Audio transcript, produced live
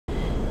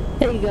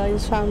Hey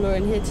guys,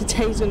 FamLauren here.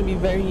 Today's going to be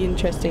very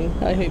interesting.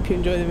 I hope you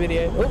enjoy the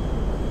video. Oh,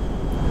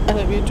 I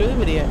hope you enjoy the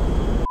video.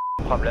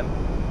 Problem.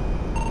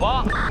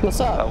 What? What's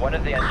up? One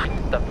of the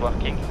engines stopped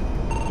working.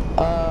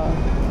 I'm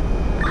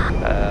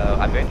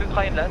going to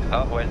try and land.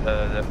 Oh,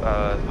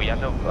 well, we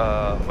have no,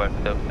 well,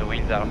 the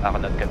wheels are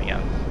not coming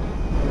out.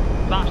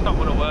 That's not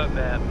going to work,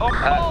 man. Oh,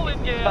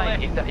 calling you! It's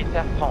fine, it's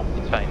Air France,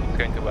 it's fine, it's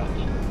going to work.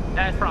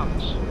 Air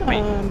France?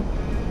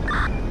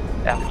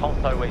 Air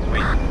France always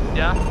wins.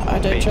 Yeah? I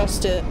don't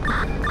trust it.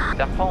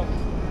 Air France,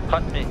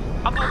 trust me.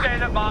 I'm not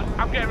getting it back.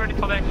 I'm getting ready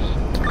for this.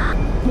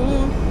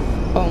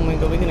 Oh my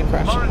god, we're going to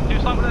crash. Lauren, do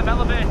something with them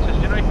elevators.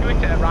 You know, if you hit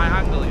it at a right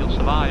angle, you'll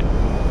survive.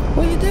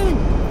 What are you doing?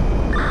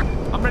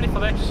 I'm ready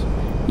for this.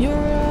 You're,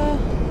 Are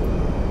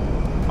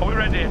we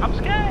ready? I'm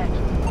scared.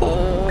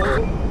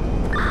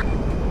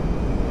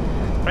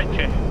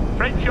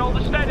 Frenchie, hold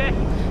it steady.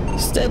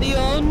 Steady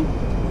on.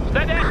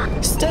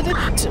 Steady. Steady.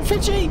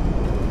 Frenchie.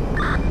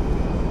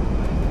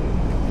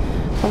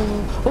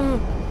 Oh.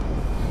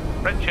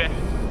 Frenchie.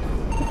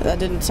 That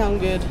didn't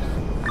sound good.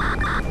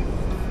 I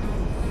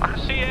can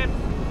see him.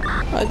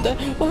 I don't.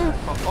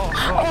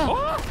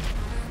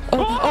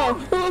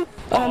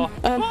 I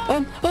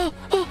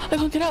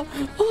can't get out.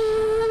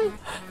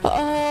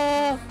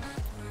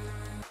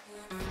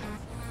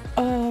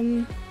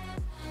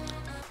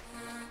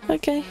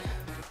 Okay.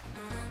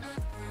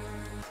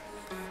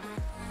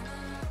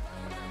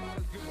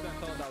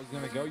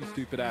 Gonna go, you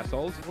stupid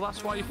assholes. Well,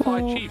 that's why you fly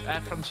cheap.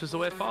 Air France is the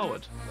way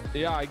forward.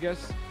 Yeah, I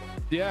guess.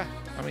 Yeah,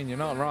 I mean, you're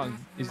not wrong.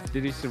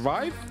 Did he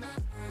survive?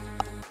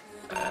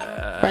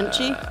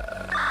 Frenchie?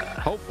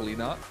 Hopefully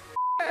not.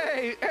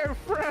 Hey, Air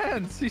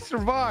France! He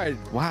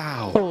survived!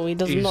 Wow. Oh, he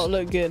does not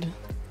look good.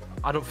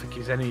 I don't think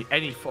he's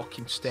any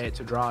fucking state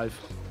to drive.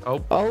 Oh.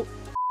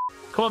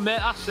 Come on, mate,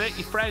 that's it.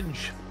 You're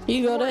French.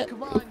 You got it.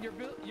 Come on, you're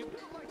built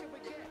like a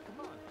baguette. Come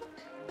on.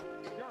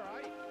 You're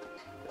alright.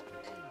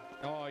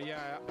 Oh,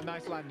 yeah, a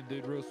nice landing,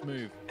 dude. Real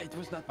smooth. It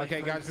was not.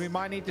 Okay, guys, we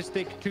might need to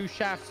stick 2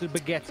 shafts of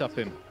baguettes up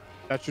him.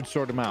 That should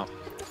sort him out.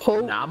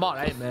 Nah, I'm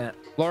alright, mate.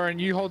 Lauren,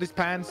 you hold his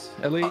pants.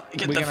 Elite,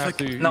 you're gonna have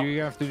to do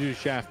the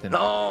shafting. No.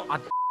 All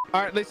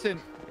right,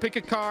 listen. Pick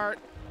a card.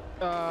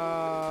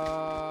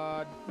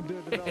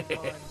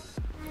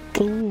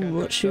 Ooh,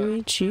 what should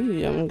we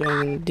choose? I'm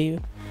going to do.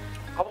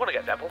 I want to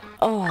get devil.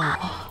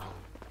 Oh.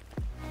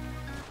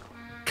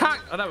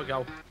 There we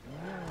go.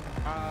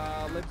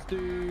 Let's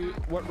do.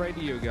 What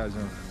radio you guys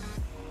on?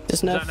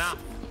 Just enough.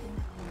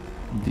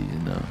 These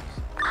enough.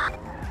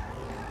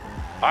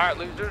 All right,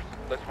 losers,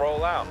 let's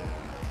roll out.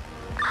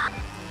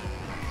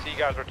 See, you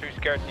guys were too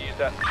scared to use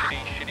that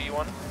shitty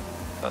one.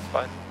 That's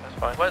fine. That's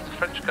fine. Where's the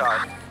French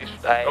guy?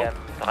 I am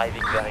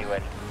driving very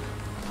well.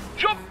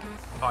 Jump!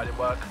 Oh, it didn't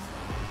work.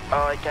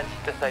 Oh, I can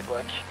see the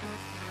sidewalk.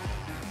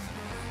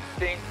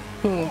 Ding.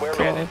 Oh, Where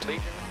God. is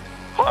Legion?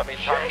 I mean,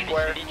 Times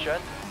Square.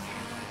 Legion.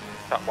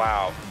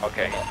 Wow.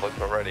 Okay. Look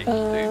already.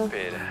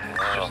 Stupid.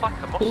 Just like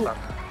the Mustang.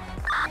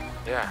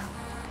 Yeah.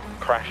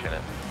 Crashing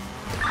it.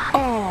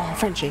 Oh,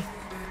 Frenchie.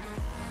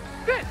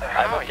 Good.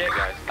 I'm okay,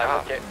 guys. I'm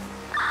okay.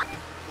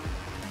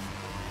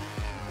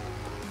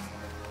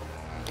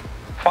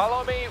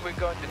 Follow me. We're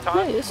going to Times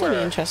Hey, this will be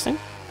Square. interesting.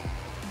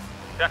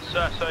 Yes,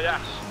 sir. So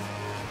yes.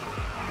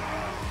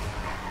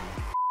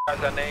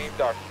 Guys are named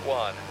are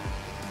one.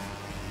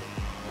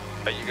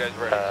 Are you guys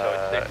ready?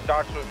 So it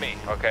starts with me,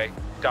 okay?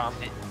 Dumb.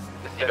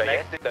 The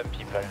next dumb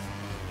people.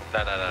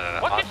 No.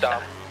 What I'm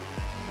dumb.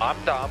 I'm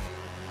dumb.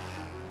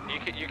 You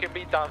can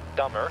be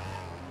dumber.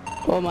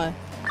 Oh my.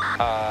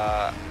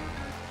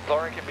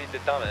 Lauren can be the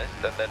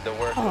dumbest, and then the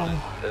worst one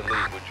is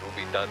Elite, which will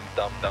be dumb.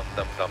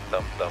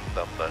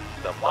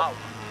 Wow.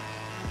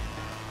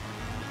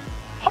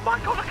 Oh my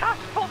god, I can't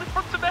fall in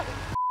front of me.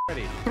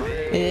 Ready?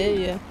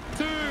 3, yeah.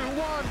 2,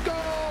 1,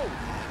 go!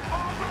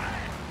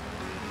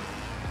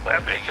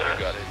 That big you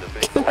got it, the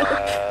big.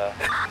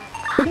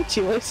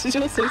 Frenchie, why is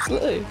yours so slow?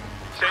 See,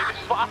 this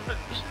is what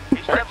happens.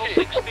 It's level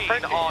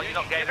 16. Oh, you're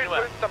not getting You've been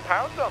anywhere. putting some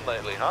pounds on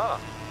lately, huh?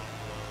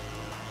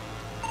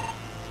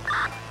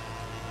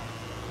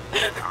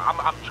 I'm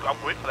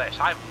going for this.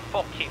 I'm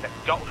fucking I'm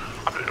doing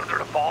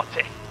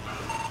 140.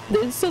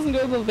 This doesn't go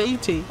above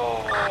 80.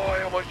 Oh,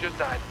 I almost just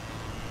died.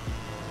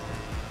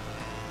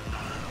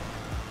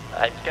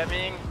 I'm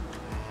coming.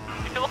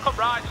 If you look on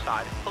right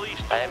side, police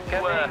do I am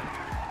coming.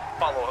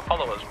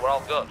 follow us. We're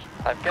all good.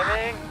 I'm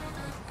coming.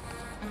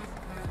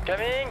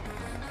 Coming.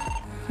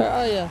 Where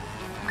are you?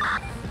 I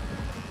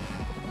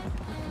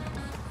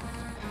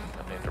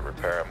need to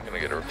repair. I'm gonna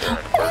get a repair.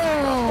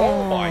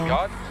 Oh my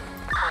god.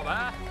 Oh,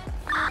 there.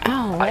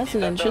 Ow, that's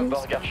an entrance.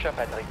 Burger shop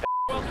at like that.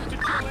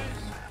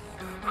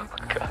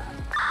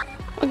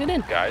 Oh, get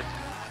in. Guys,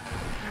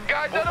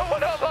 I don't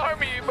want to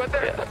alarm you, but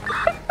they're...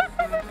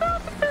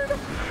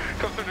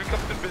 Come to the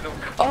middle.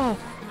 Oh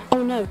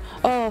no.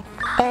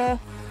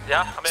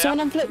 Yeah, I'm here.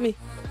 Someone unflip me.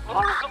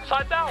 Lauren's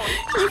upside down.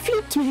 You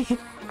flipped me.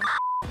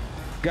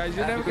 Guys,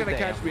 you're never gonna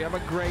catch me. I'm a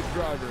great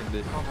driver in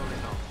this.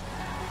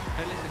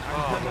 Hey, listen,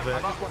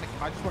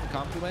 I just want to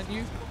compliment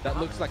you. That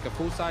looks like a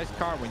full-size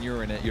car when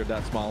you're in it. You're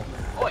that small.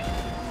 Oi.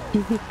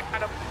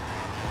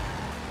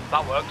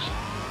 That works.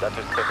 That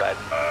was so bad.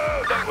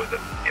 That was,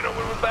 you know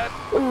what was bad?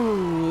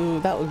 Ooh,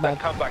 that was bad.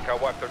 That comeback I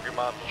wiped off your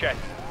mom's chest.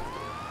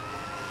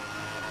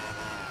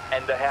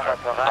 And the hair up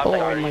her ass. Oh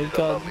my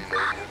god.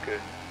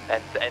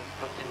 And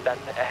putting that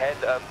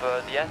head up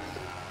the ass.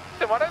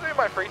 So what I do in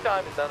my free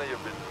time is none of your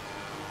business.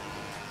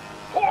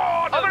 Whoa,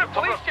 I'm in a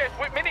police chase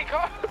with mini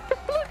car.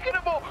 Look at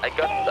them all. I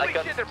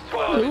got shit, they're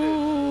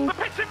swallowing. They're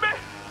pitching me.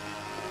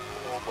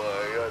 Oh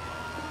my god.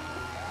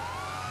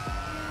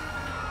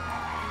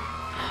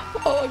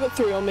 Oh, I got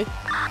 3 on me.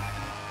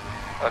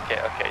 Okay,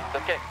 it's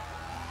okay.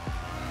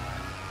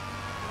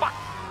 Fuck.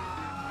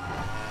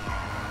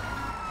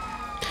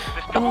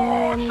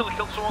 Oh, still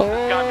killed someone.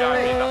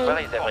 Where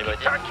is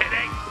everybody? I'm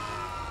kidding.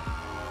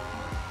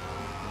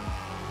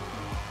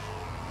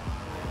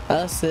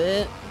 That's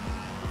it.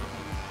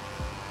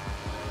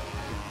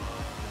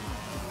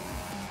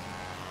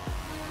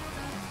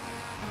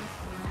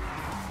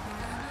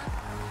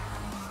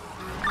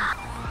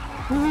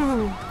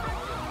 Ooh.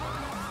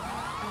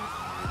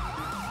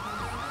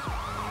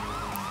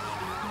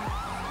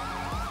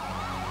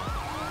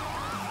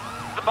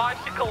 The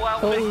bicycle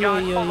outfit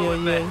guy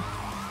following me.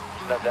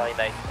 It's not very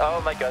nice.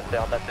 Oh my god,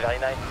 they're not very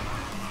nice.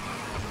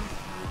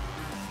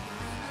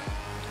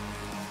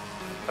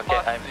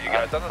 Okay, you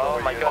guys,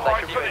 oh my god,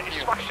 I can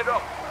smash it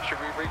up. Should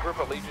we regroup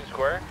at Legion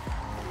Square?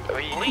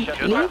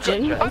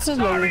 Legion? That's a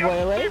long way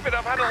away.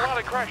 I've had a lot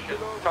of crashes.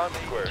 Times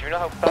Square. Do you know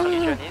how far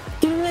Legion is?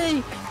 Get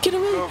away! Get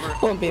away!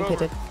 Oh, I'm being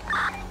pitted.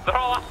 They're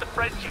all after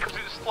Frenchie because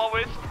it's the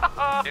slowest.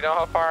 Do you know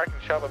how far I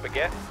can shove a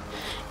baguette?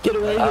 Get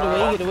away, get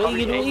away, get away,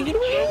 get away, get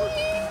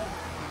away!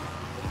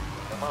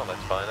 Come on,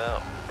 let's find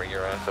out. Bring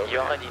your ass over. You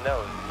already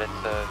know. Let's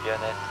be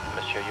honest,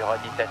 monsieur. You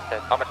already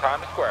tested. I'm at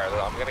Times Square.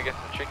 I'm gonna get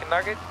some chicken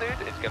nuggets,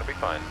 dude. It's gonna be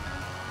fine.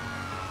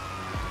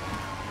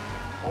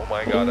 Oh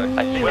my god, I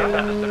think I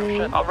found a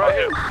solution. I'm right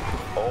here.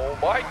 Oh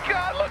my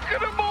god, look at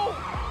them all!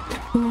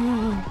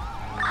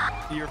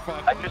 You're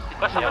fucking... I just...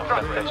 Let's have a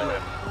truck.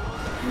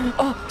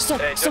 Oh,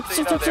 stop, hey, stop. If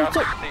you need.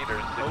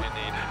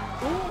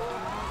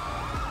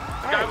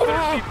 Guy with the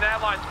Receiving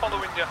Airlines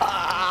following you.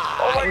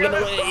 Oh my god,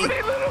 there's so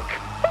many little...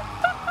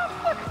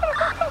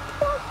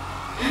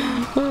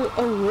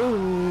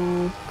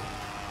 Oh.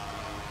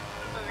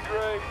 This is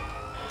great.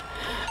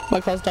 My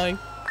car's dying.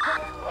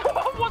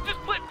 What just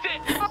flipped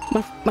it?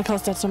 My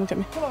car's dead, someone get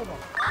me.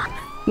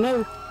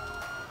 No.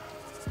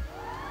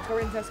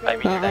 I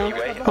mean,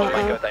 anyway. Oh my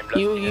god, I'm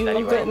You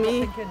anyway. got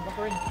me.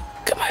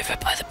 Come over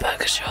by the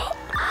burger shop.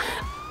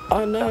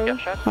 Oh no,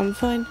 I'm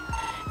fine.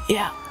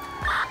 Yeah.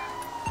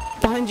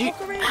 Behind you.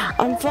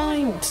 I'm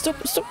fine. Stop.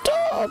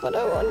 I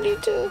don't want you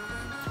to.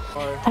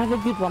 Have a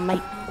good one,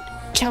 mate.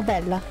 Ciao,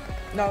 Bella.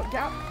 No,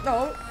 get out.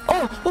 No.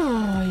 Oh.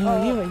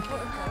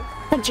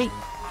 Punchy.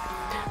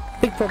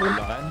 Big problem.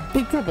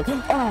 Big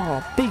problem.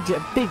 Oh, big boo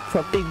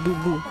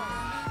boo.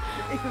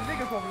 It's a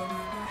bigger problem.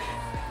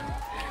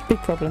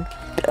 Big problem.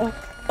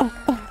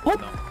 What?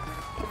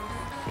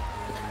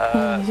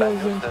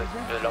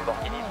 The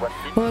Lamborghini is 1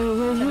 seat. It's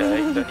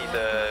only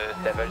the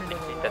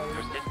 760 that's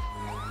 2 seats.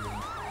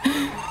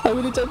 I'm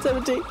gonna turn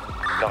 70.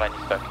 Lauren is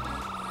stuck.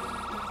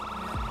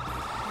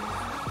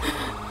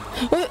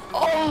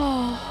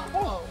 Oh!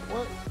 Oh,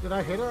 what? Did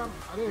I hit her?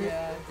 I didn't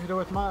hit her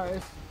with my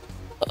eyes.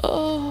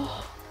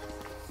 Oh.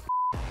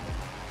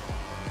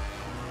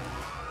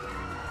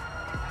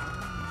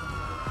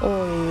 Oh.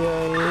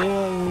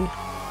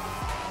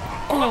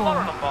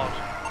 Lauren on board.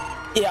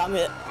 Yeah, I'm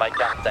it. My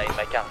car's dying.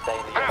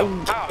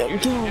 You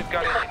just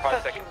got in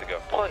 5 seconds ago.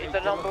 Oh, it's a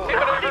Lambo.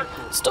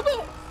 Stop it!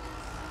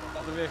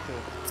 Stop the vehicle.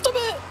 Stop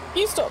it!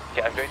 You stop.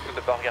 Okay, I'm going to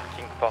the Burger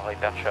King for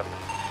repair shop.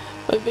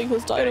 My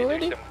vehicle's died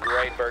already. Some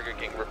great Burger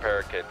King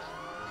repair kits.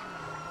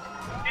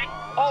 He's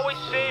always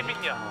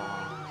saving you.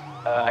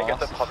 I got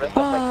the problem.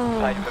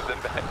 Like 5 of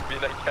them behind me.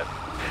 I can't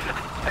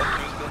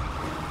use them.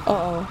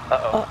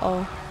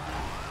 Uh-oh.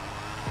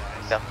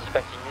 They're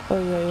suspecting me. Oh,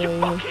 yeah. You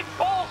fucking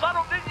balls, I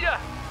don't need you.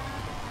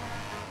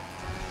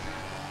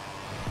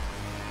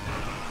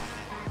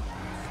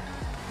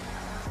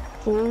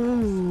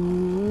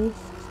 Ooh.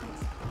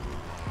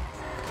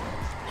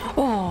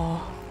 Oh.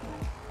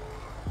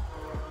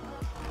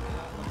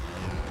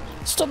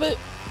 Stop it.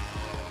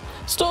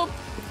 Stop.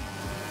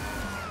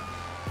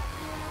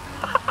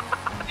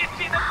 You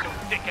see them two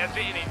dickheads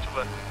hitting each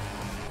other?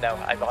 No,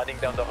 I'm running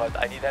down the road.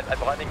 I need help. I'm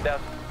running down.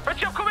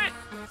 Richie, I'm coming.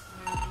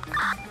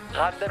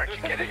 Run them.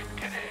 Get in.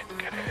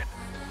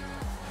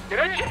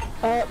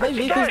 My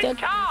vehicle's dead.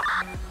 Car.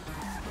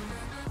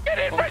 Get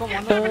in,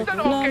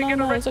 Richie.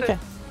 No, it's okay.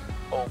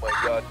 Oh my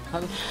god.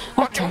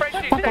 Okay,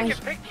 He's taking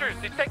pictures.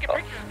 He's taking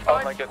pictures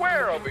of Times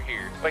Square over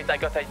here. Wait, I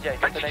got an idea.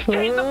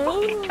 Get in the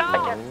fucking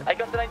car. I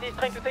got an idea. He's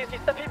trying to say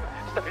stop him.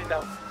 Stop him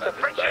now. Stop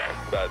him.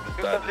 Bad.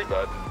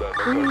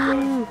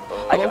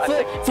 I got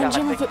foot.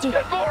 Frenchie, my foot too.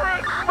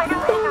 Lauren, run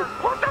her over.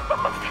 What the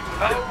fuck?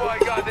 Oh my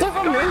god, this is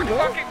going to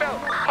Clocking Bell.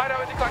 Hide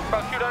out in the Clocking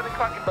Bell. Shoot out in the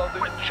Clocking Bell,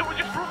 dude. Should we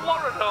just run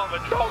Lauren home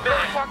and drop There's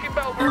the Clocking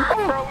Bell.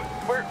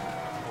 We're...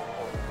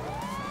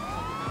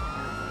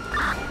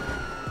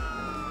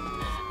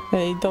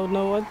 They don't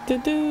know what to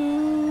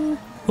do.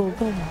 Oh,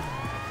 come on.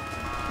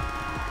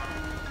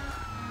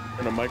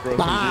 In a micro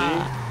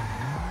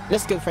SMG.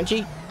 Let's go,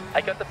 Frenchie.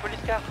 I got the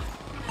police car.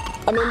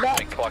 I'm in that.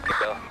 I'm clocking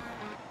bell.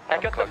 I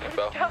got the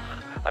police car.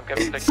 I'm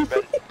coming to take you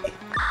back.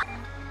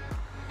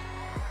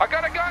 I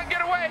gotta go and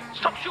get away!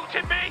 Stop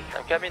shooting me!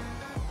 I'm coming.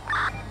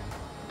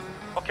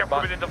 Okay, I'm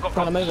coming in. I've got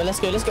Run him over. Let's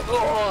go. Let's go.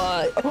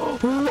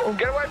 Oh.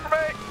 Get away from me!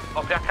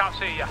 Okay, I can't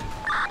see you.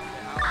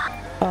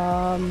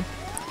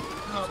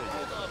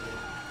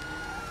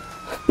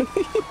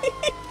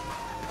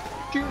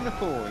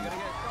 Unicorn.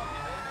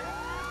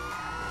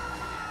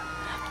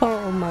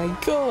 Oh my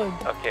god.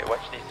 Okay,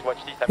 watch this.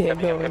 Watch this. I'm Yeah,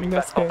 coming. I'm coming back.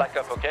 let's go. I'll back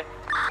up, okay?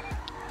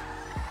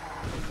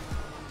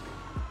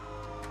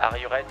 Are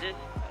you ready?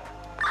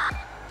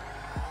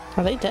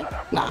 Are they dead?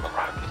 Nah.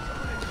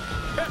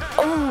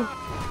 Oh.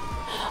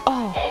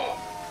 Oh.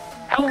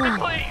 Help me,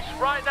 please!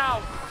 Right now!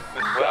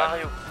 Where are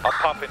you? I'm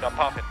popping. I'm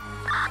popping.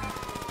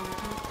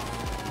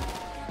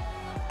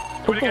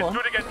 Do it again. Do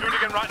it again. Do it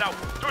again right now.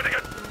 Do it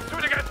again. Do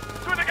it again.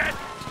 Do it again.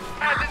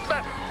 And this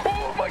man.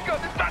 Oh my god,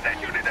 this man. They're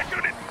shooting. They're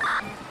shooting.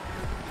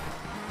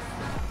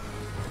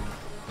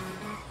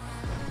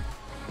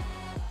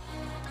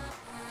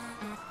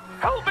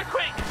 Help me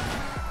quick!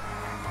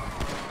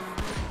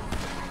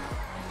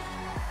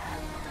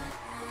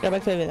 Go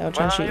back over there. I'll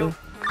try and shoot you.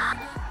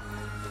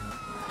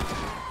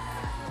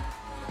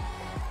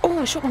 Oh,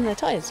 I shot one of their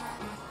tires.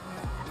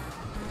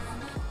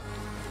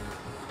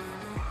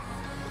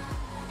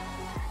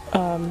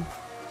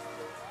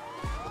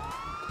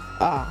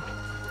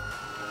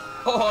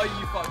 Oh,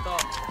 you fucked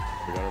up.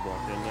 We got her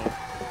blocked in now.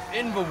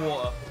 In the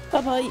water.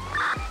 Bye bye.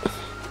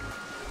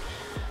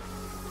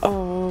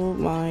 Oh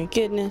my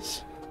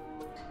goodness.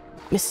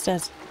 Missed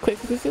us. Quick,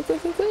 quick, quick,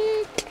 quick, quick,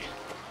 quick.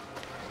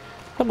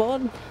 Come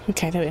on.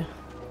 Okay, there we are.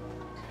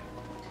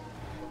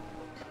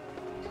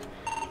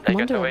 I'm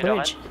under a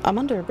bridge. I'm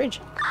under a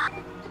bridge.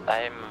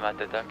 I'm at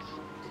the docks.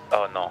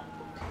 Oh no.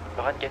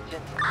 Lauren, get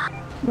in.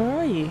 Where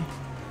are you?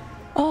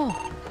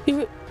 Oh, you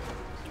were...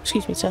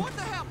 Excuse me, sir.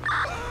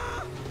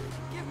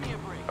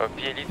 Oh,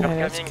 Elite, Yeah, I'm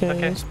let's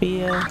coming. go. It's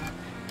okay.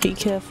 Let's be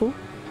careful.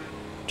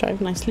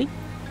 Drive nicely.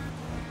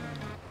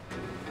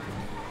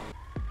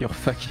 Your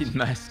fucking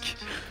mask.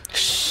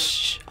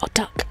 Shh. Oh,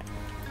 duck.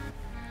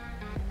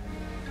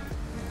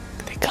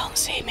 They can't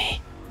see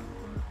me.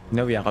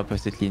 No, we are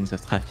opposite lanes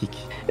of traffic.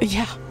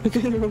 Yeah, we're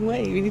going the wrong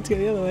way. We need to go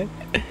the other way.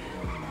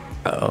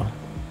 Oh.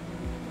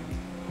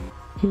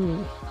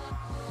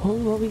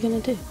 What are we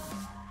gonna do?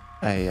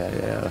 I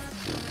Yeah.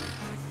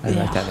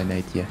 might have an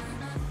idea.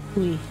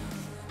 We.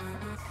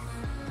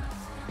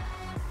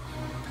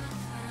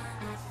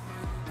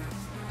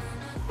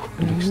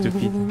 Look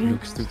stupid,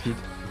 look stupid,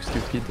 look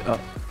stupid. Oh.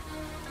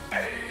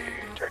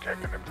 You're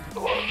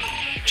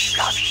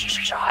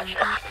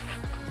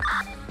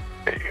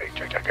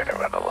gonna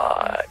run a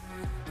lot.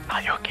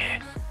 Are you okay?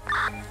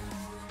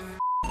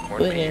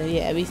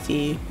 Yeah, we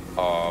see you.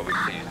 Oh, we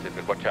see you,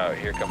 stupid. Watch out.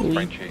 Here comes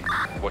Frenchie.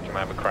 Watch him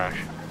have a crash.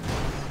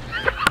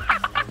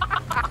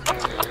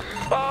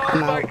 Oh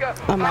my god.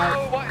 I'm out.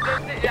 Oh, what?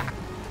 Yeah.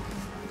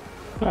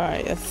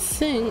 Alright, I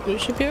think we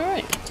should be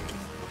alright.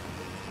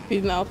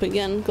 We've met up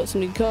again, got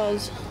some new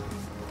cars.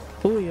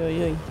 Ooh,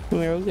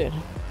 we're all good.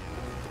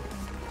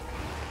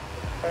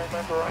 I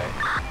remember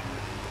right.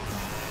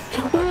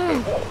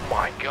 Oh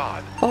my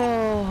god.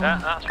 Oh,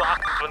 That's what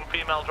happens when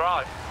female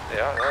drive.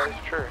 Yeah, that is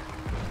true.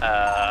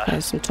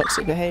 there's some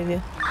toxic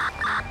behaviour.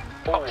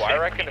 Oh, I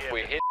reckon if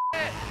we hit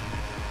it.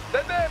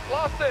 Then they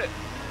lost it.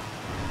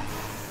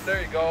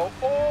 There you go.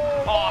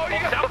 Oh, you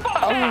got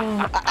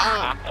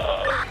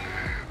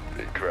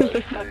They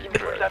crashed. Fucking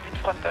pulled up in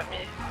front of me.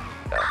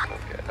 That's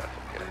okay, that's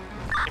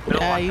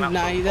okay.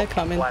 Yeah, they're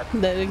coming.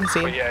 They can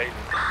see But him. yeah,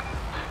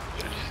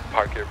 just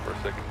park here for a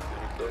second.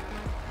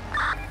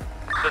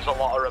 There's a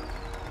lot of them.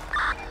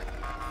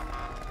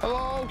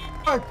 Hello?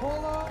 Hi,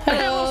 Paula. It looks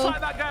Hello.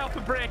 like that guy off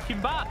of Breaking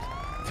Bad.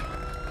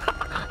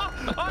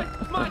 Hi,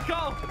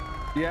 Michael.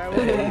 Yeah,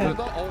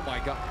 oh my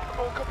god.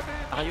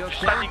 Are you okay?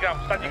 Standing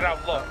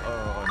ground, look.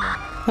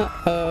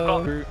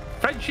 Uh-oh.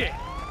 Frenchie.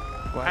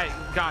 What? Hey,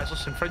 guys,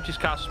 listen, Frenchie's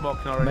car's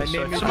smoking already.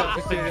 My name is so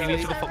Officer you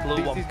need to go for blue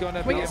This one. is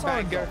gonna be Wait, a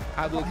sorry. banger.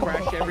 I will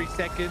crash every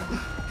second.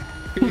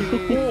 You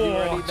already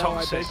know I'm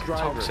toxic, best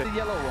driver. toxic. The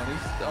yellow one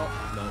is... Oh,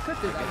 no. Good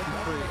thing it's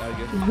free, I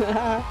guess.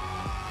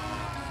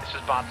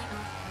 This is bad.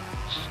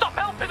 Stop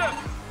helping him!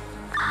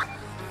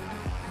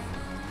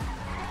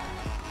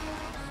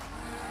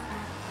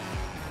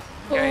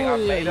 Okay, Oh,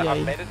 I've made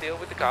yeah. a deal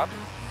with the cops.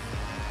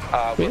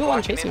 We We're don't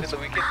want walking chasing into us. the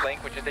weakest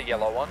link, which is the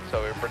yellow one,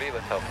 so we're pretty,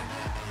 let's help.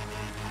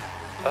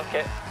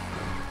 Okay.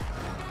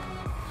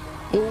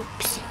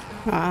 Oops.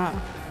 Ah.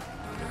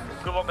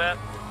 Good one, man.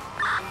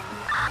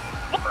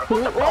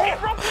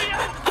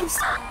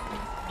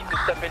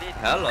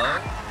 Hello.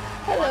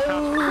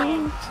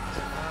 Hello.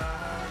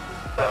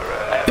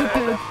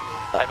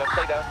 I'm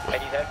upside down. I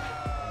need help.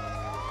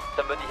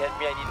 Somebody help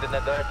me. I need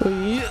another.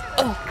 Yeah.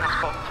 Oh,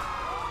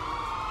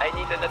 I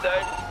need another.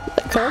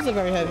 the cars are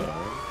very heavy.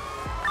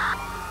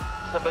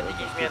 Somebody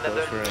give me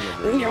another.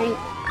 No.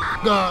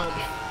 God.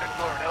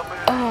 Lauren, help me.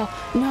 Oh,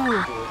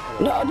 no.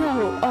 No,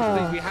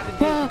 no. We had a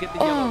deal to get the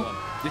yellow one.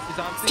 This is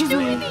honestly. Excuse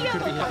me.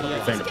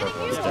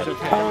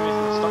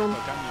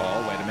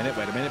 Oh, wait a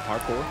minute.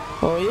 Parkour.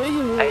 Oh,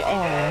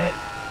 yeah.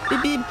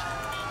 Beep, beep.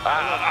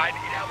 I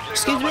need help.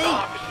 Excuse me.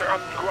 Officer,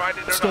 I'm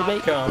grinding Excuse me.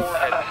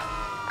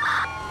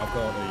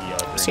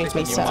 Excuse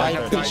me, sir.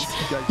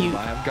 You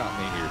have got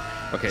me here.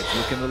 Okay, it's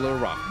looking a little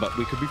rough, but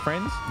we could be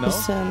friends. No.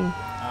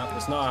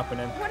 It's not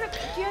happening.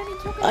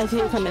 I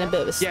think I'm in a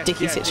bit of a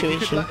sticky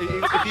situation. If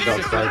you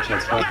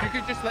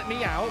could just let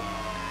me out,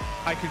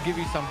 I could give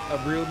you a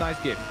real nice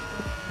gift.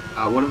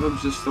 One of them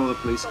just stole a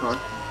police car.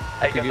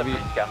 I got the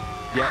police car.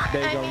 Yeah,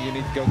 there you go. You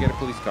need to go get a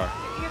police car.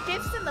 Your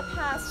gifts in the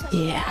past.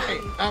 Yeah.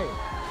 Hey.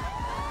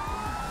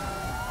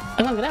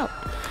 I can't get out.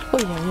 Oh,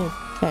 yeah.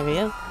 There we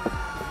go.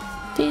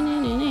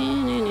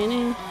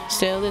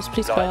 Steal this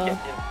police car.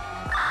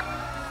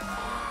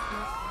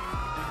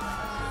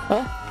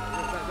 Oh,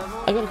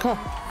 I got a car.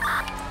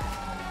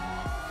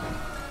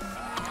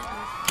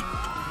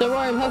 Don't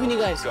worry, I'm helping you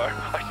guys. I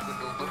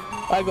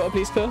got a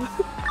police car.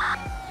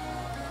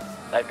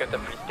 I've got the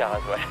police car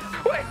as well.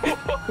 Wait,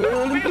 we're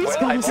all in police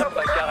cars.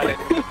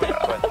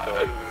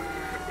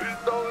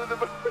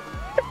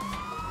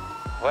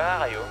 Where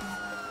are you?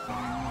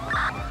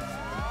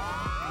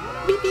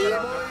 Beep beep.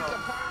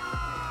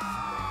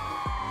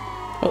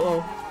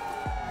 Uh-oh.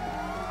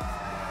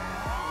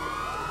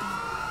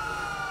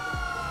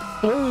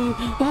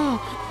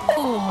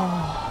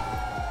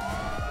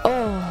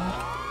 Oh.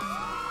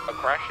 A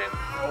crashing?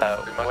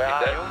 Where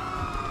are you?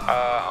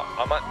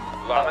 I'm at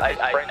this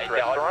French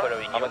restaurant.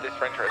 I'm at this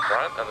French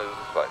restaurant, and there's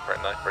this like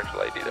nice French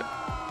lady there.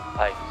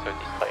 I'm so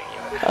distraying you.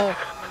 Oh,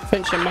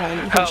 French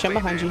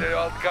behind you.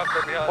 I'll come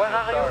from behind. Where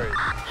are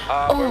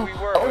you?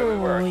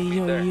 Where we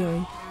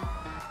were.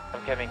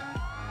 I'm coming.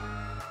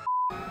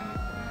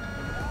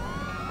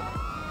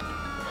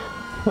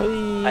 I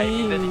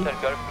need a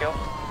little golf girl.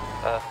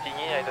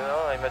 Stingy, I don't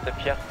know, I'm at the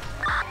pier.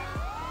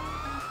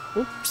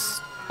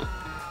 Oops.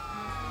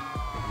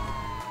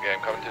 Yeah,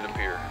 I'm coming to the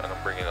pier, and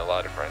I'm bringing a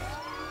lot of friends.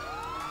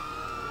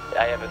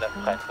 I have enough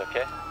friends,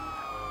 okay?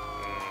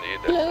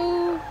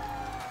 Hello.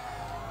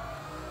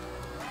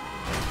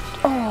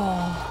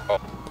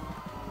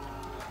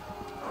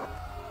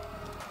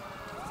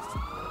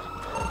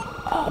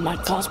 Oh, my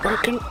car's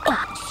broken.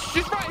 Oh.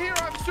 She's right here,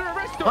 officer.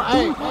 Arrest her.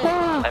 I'm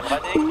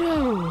running.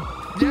 No.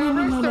 Yeah,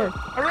 arrest her.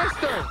 Arrest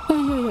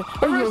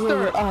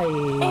her.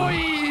 Oi,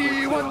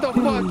 what the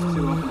fuck?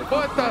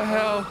 What the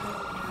hell?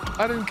 I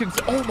didn't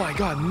consider. Oh my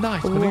god,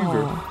 nice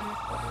maneuver.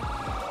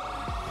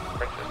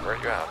 Princess, where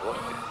are you at?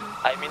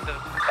 I'm in the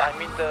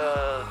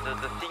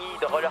thingy,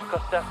 the roller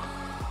coaster.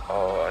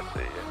 Oh, I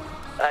see.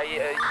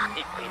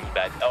 It's really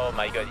bad. Oh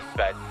my god, it's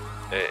bad.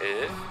 It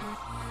is?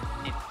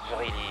 It's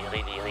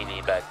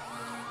really bad.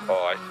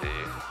 Oh, I see.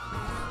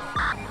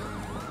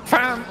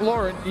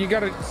 FamLauren, you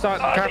gotta start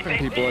capping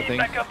people, I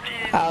think.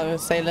 I'll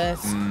say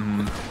less.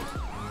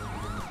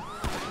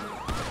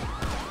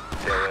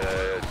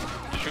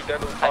 Shoot that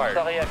little tire. I'm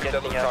sorry, I'm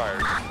getting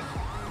tired.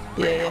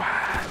 Yeah.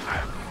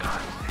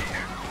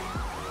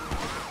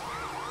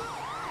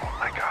 Oh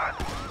my god.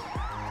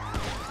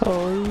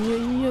 Oh,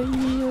 yeah.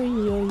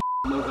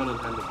 No gun in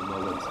hand at the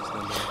moment, so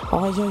stand by.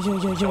 Oh,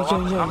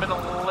 yeah. I'm in a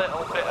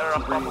little bit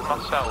of a problem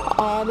myself.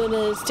 I'm in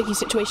a sticky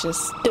situation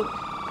still.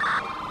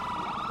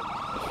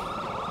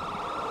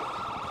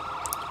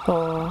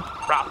 Oh,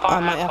 I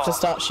might have to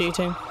start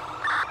shooting.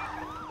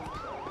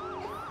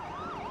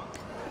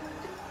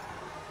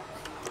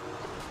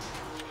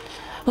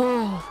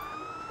 Oh,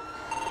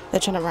 they're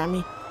trying to ram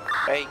me.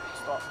 Hey,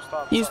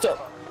 stop. You stop.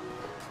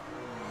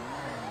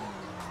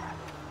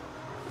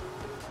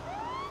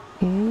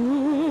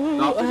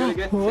 Stop, we're gonna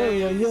get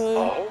tased.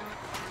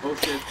 Oh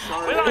shit,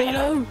 sorry.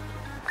 Hello.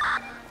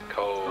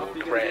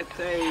 Code red.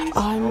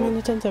 I'm in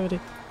the 1070.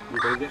 You're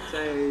gonna get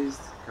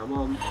tased. Come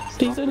on.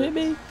 Please don't hit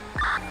me.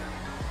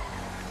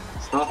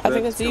 Stop I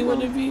think I see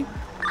one of you.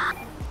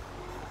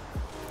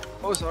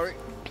 Oh, sorry.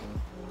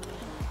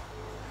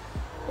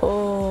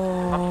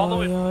 Oh, I'm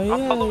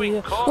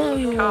following cars.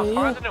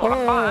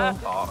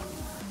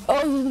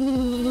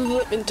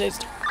 Oh, been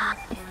tased.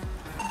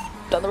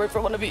 Down the road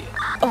from one of you.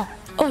 Oh,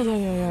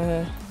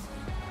 yeah.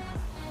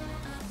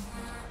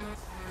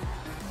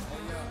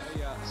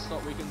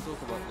 Stop, we can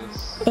talk about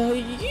this. You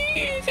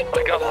can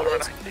talk about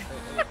this.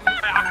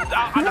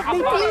 I'm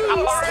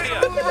already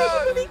here.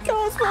 Many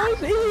cars behind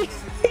me.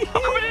 I'm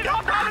coming in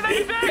hot down and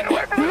anything! Get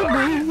away from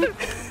me!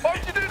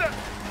 Why'd you do that?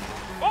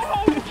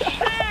 Oh,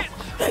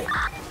 shit!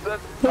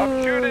 I'm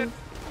shooting.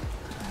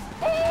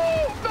 Oh,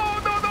 no!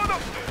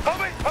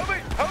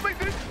 Help me,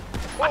 dude!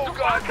 Oh,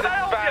 God, this is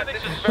bad.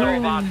 This is very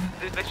bad.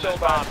 This is so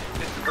bad.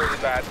 This is really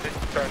bad. This is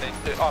turning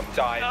into... I'm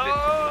dying.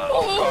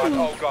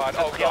 Oh, God.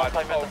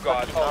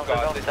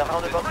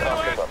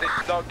 This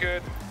is not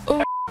good.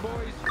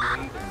 Boys.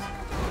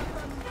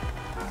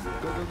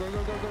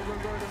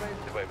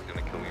 Wait, we're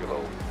gonna kill your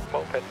little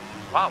moped.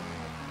 Wow.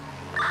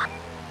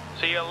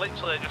 So you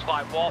literally just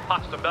like walk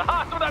past them, no,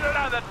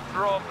 then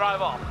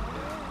drive off,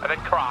 and then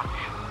crash.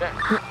 Yeah.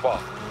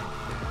 Well,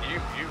 you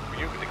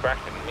could crash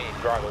into me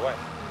and drive away.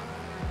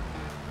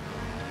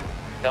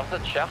 There's a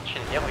church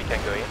in here we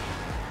can go in.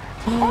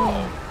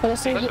 Well,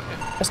 let's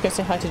go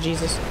say hi to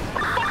Jesus.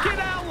 Fucking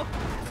hell!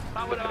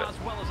 That went out as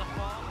well as I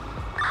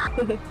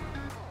thought.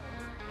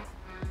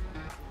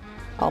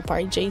 I'll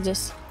pray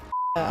Jesus.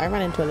 I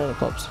ran into a lot of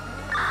cops.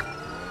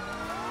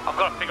 I've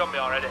got a pig on me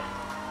already.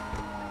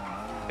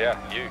 Yeah,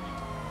 you.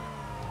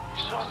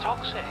 So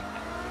toxic.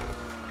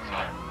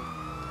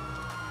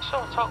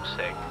 So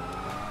toxic.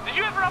 Did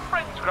you ever have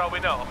friends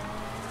growing up?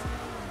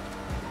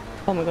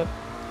 Oh my god.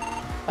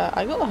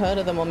 I got a herd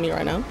of them on me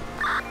right now.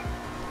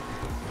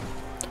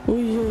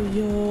 Ooh,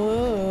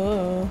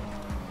 yeah.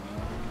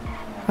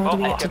 How do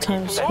we get to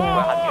Times Square?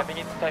 I'm coming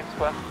into Times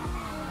Square.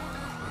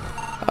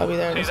 I'll be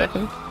there in a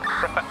second.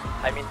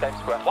 I'm in Times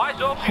Square. Why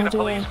is Opie in a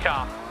police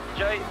car?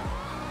 Jay.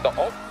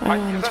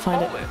 I need to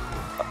find it.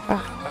 I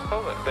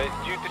stole it.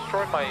 You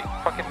destroyed my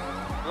fucking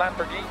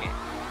Lamborghini.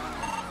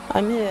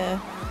 I'm here.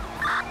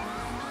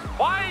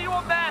 Why are you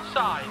on their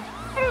side?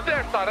 What is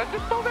their side? I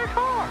just stole their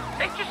car.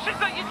 It just says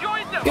that you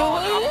joined them. Go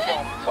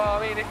Well, I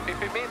mean,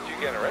 if it means you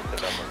get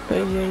arrested, I'm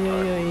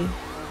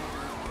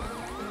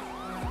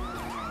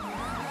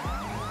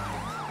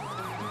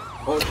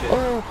Oh shit.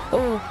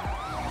 Oh.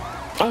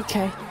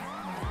 Okay.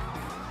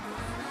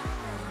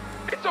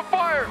 It's a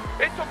fire!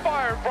 It's a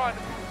fire! Run!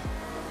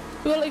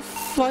 I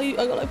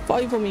got like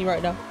five on me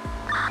right now.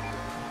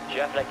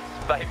 You have like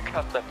 5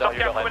 cups after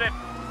you run.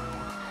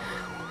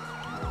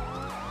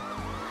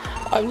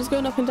 I'm just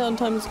going up and down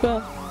Times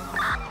Square.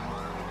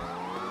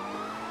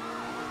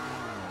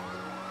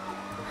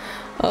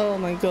 Oh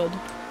my god.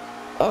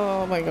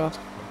 Oh my god.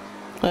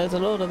 There's a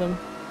lot of them.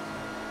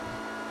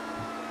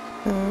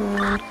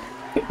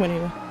 Quick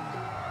maneuver.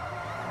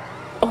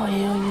 Oh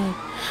yeah.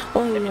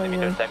 Oh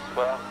yeah. Times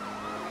Square.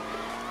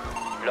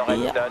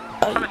 Lauren done.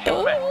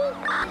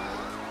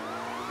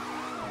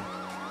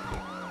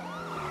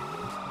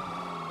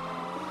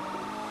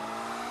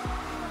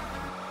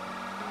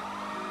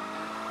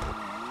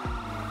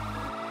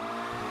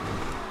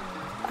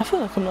 I feel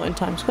like I'm not in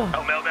Times Square.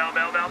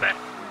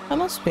 I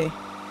must be.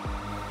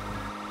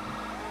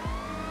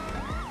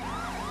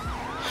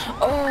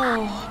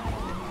 Oh!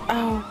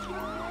 Ow!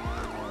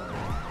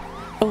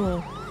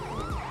 Oh!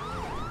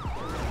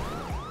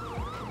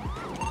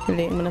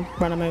 Really, I'm gonna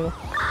run him over.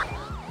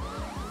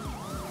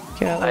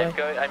 Get out of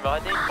the way. I'm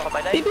running for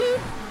my life. Beep beep!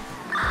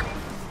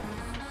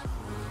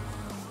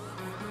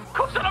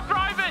 Cops that I'm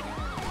driving!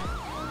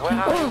 Where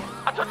are you?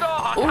 I don't know,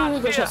 I Oh, can't I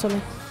got shots on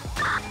me.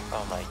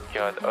 Oh my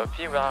god.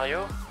 Opie, where are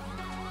you?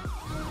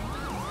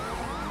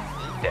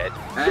 He's dead.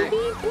 Hey.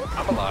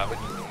 I'm alive.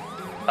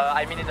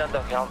 I'm in an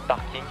underground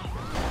parking.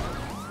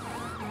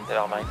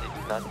 Never mind,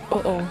 it's not.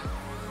 Uh-oh.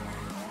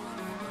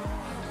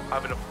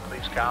 I'm in a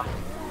police car.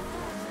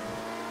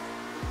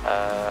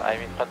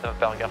 I'm in front of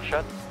Burger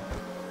Shot.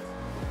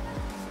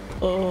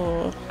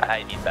 Oh.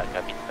 I need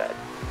backup, it's bad.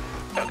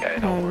 Okay,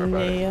 don't worry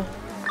about it.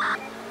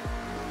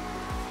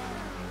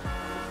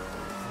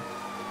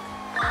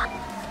 I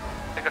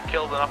think I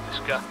killed an office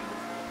guy.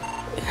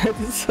 I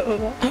just saw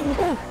that.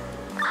 Oh.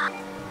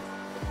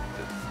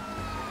 This is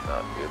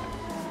not good.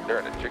 They're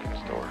in a chicken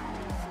store.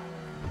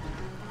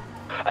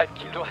 I've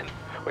killed one.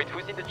 Wait,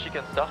 who's in the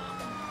chicken store?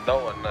 No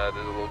one, there's a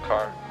little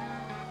car.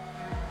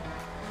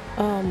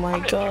 Oh my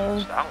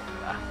god.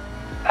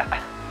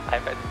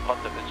 I'm in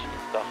front of the chicken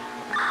store.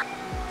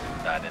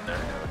 I didn't know you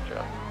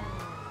were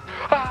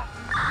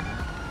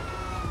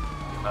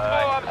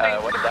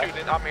I'm what's that?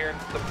 shooting. I'm hearing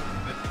some.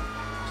 This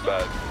is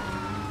bad.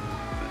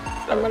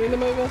 I'm running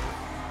them over.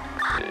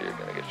 Yeah, you're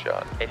gonna get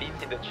shot.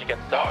 Elite's in the chicken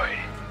store.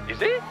 Is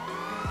he?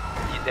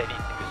 He's Elite in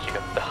the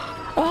chicken store.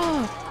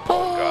 Oh!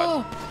 Oh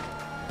god.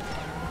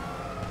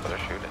 Oh, they're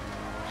shooting.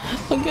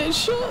 I'm getting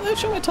shot. They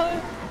shot my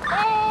tire.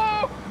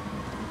 Oh!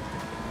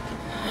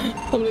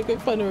 I'm gonna go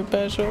find a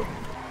repair shop.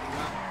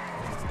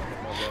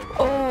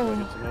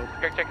 Oh!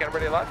 Check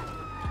everybody alive.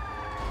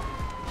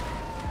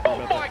 Oh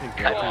my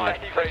god!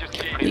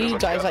 You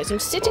guys like some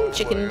sitting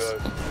chickens.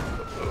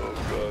 Oh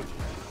god.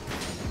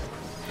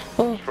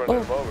 Oh, Just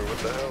running him over, what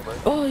the hell, man?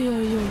 Oh, yo.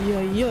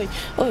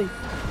 Oh.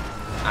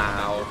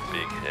 Ow,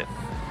 big hit.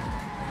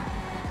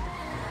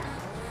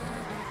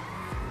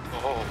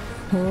 Oh.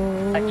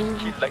 I just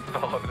killed like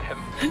 4 of them.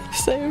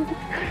 Same.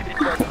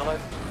 It's not run.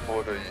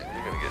 Water,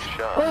 you're gonna get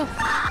shot. Oh.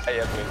 Hey,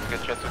 I'm gonna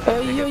get shot to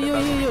Oh, yo.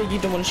 You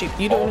don't want to shoot.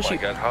 You don't want to shoot.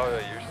 Oh my god, how are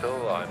you still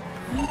alive?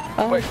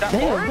 Wait,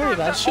 they are very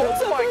bad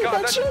shots. Oh my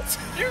god, bad shots.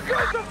 You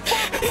guys are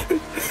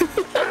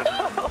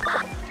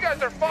fucked! You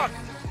guys are fucked!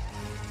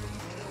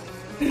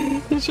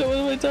 They shot one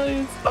of my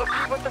tires.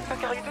 Okay, what the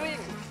fuck are you doing?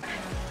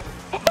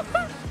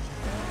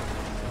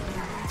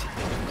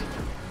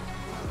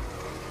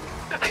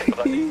 I'm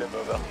running them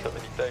over so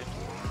many times.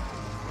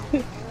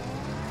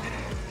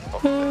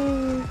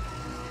 Oh.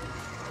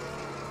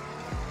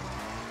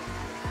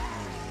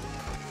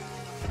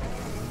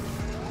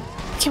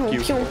 Pew.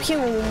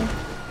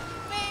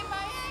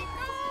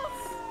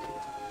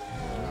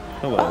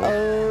 Hello.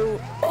 Uh-oh.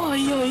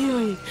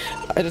 Oi.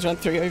 I just ran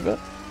 3 over.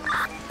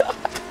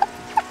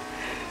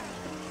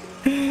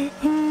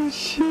 Oh,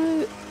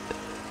 shit.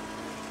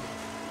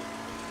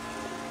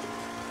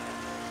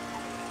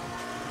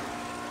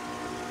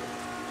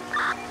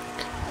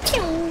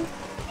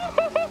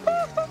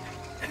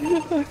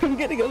 I'm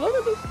getting a lot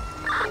of them.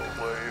 Oh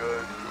my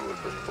god, what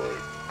the fuck?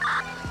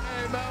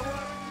 Hey, man,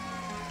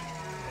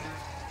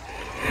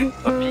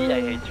 Oh, B,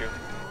 I hate you.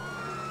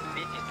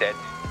 B is dead.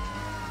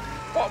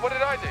 What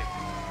did I do?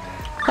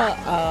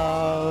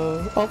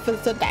 Uh-oh.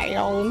 Officer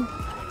down.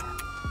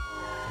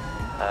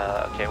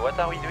 Okay, what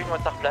are we doing?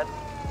 What's our plan?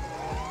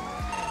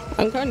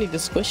 I'm currently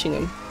just squishing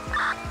him.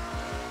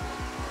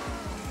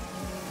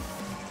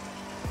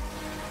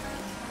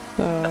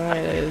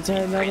 Alright, let's try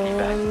another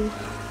one.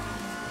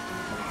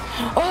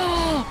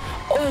 Oh!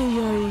 Oi,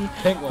 oi!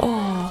 Pink one. Oh!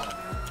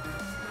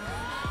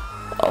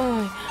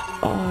 Oi!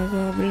 Oh, I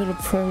got a little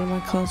problem. My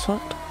car's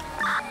fucked.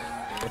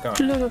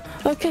 Little.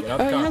 Okay,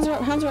 alright, hands are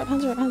up, hands are up,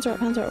 hands are up, hands are up,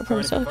 hands are up. I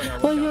promise.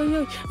 Oi, oi,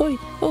 oi, oi!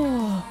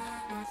 Oh!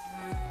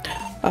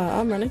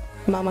 I'm running.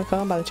 I'm out of my car.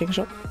 I'm about to take a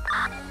shot.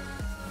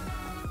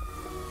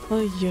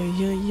 Oi, oi,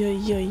 oi,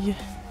 oi, oi.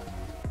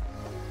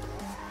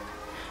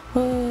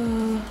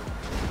 Oh.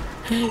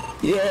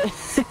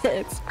 Yes.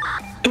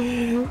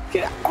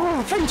 Get out.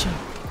 Oh, friendship.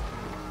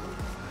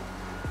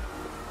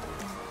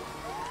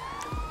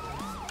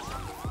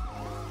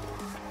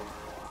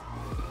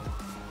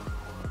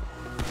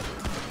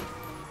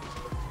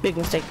 Big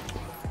mistake.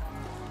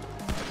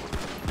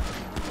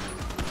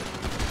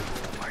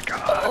 Oh my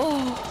god.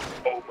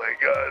 Oh. Oh my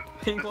god.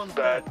 Pink one's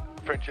Bad. dead.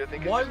 Frenchie, I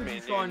think Why it's would me you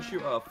and try and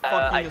shoot a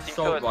fucking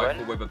assault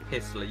rifle with a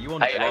pistol? Are you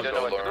on I drugs? don't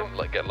know what to do.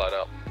 Like, get light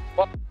up.